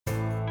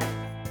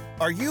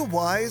Are you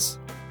wise?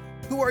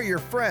 Who are your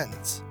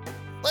friends?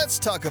 Let's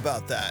talk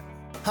about that.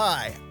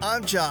 Hi,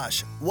 I'm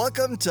Josh.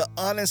 Welcome to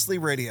Honestly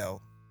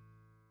Radio.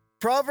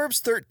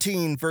 Proverbs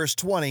 13, verse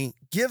 20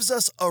 gives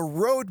us a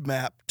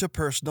roadmap to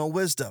personal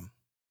wisdom.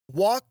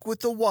 Walk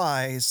with the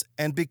wise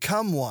and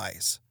become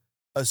wise.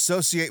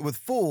 Associate with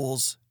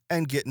fools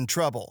and get in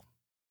trouble.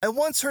 I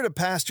once heard a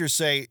pastor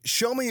say,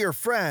 "Show me your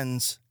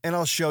friends, and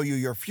I'll show you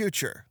your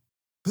future."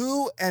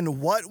 Who and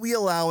what we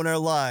allow in our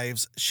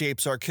lives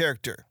shapes our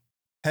character.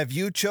 Have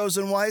you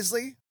chosen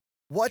wisely?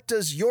 What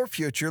does your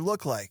future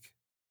look like?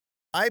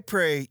 I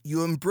pray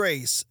you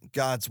embrace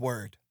God's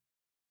Word.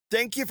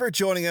 Thank you for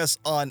joining us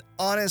on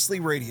Honestly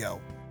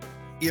Radio.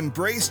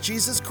 Embrace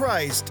Jesus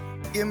Christ.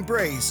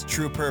 Embrace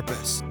true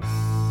purpose.